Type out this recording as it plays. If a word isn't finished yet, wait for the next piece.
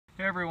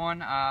Hey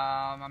everyone,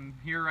 I'm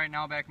here right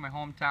now back in my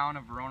hometown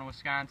of Verona,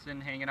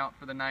 Wisconsin, hanging out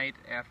for the night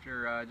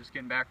after just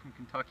getting back from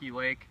Kentucky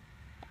Lake.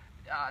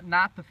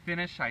 Not the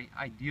finish I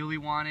ideally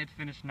wanted,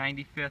 finished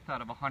 95th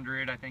out of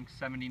 100, I think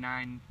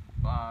 79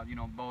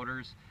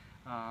 boaters.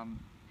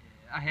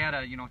 I had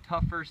a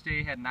tough first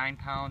day, had 9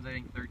 pounds, I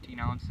think 13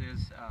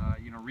 ounces.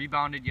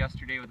 Rebounded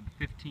yesterday with a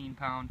 15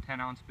 pound, 10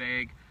 ounce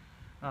bag.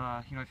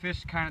 I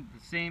fished kind of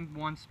the same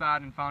one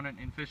spot and found it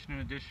and fished in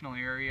an additional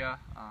area.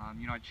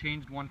 I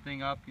changed one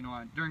thing up.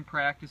 During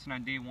practice and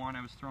on day one,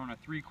 I was throwing a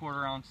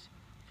 3/4 ounce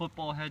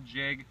football head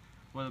jig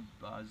with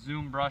a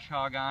Zoom brush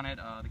hog on it,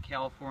 the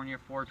California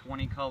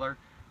 420 color.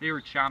 They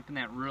were chomping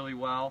that really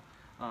well.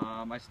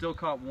 I still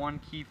caught one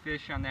key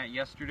fish on that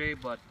yesterday,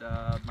 but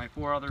my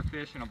 4 other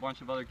fish and a bunch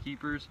of other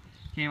keepers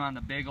came on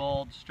the big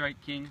old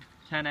Strike King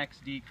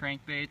 10XD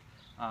crankbait.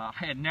 I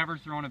had never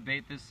thrown a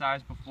bait this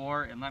size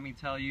before, and let me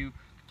tell you,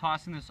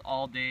 tossing this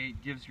all day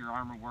gives your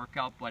arm a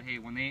workout. But hey,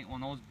 when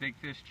those big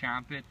fish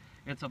chomp it,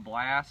 it's a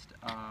blast.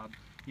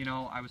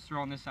 I was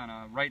throwing this on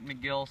a Wright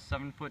McGill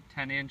 7-foot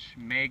 10-inch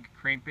Meg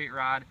crankbait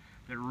rod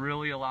that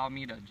really allowed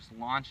me to just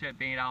launch that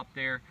bait out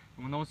there.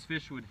 And when those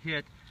fish would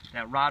hit,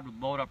 that rod would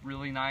load up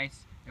really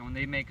nice. And when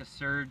they make a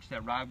surge,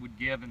 that rod would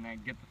give and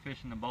then get the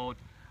fish in the boat.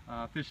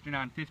 Fished it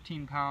on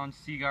 15 pounds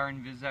Seagar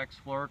and Vizex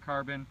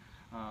fluorocarbon.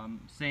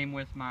 Same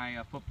with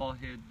my football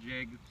head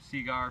jig,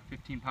 Seagar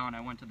 15 pound.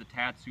 I went to the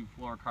Tatsu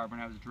fluorocarbon.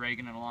 I was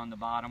dragging it along the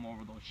bottom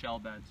over those shell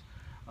beds.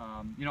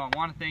 I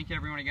want to thank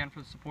everyone again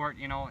for the support.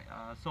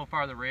 So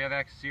far the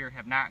Rayovacs here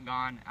have not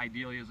gone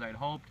ideally as I'd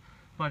hoped,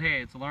 but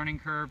hey, it's a learning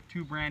curve.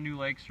 2 brand new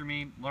lakes for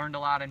me. Learned a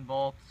lot in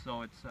both,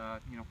 so it's I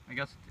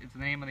guess it's the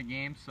name of the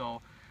game.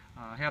 So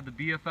I have the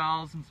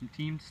BFLs and some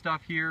team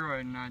stuff here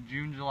in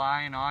June,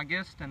 July, and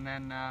August, and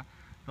then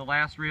the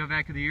last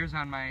Rayovac of the year is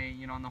on my,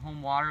 on the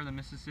home water, the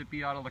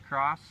Mississippi out of La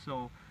Crosse.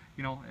 So,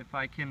 if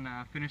I can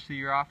finish the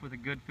year off with a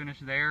good finish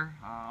there,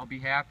 I'll be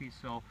happy.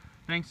 So,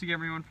 thanks again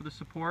everyone for the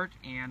support,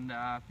 and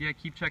yeah,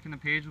 keep checking the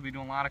page. We'll be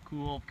doing a lot of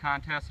cool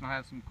contests, and I'll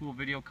have some cool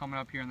video coming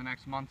up here in the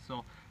next month.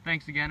 So,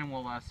 thanks again, and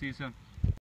we'll see you soon.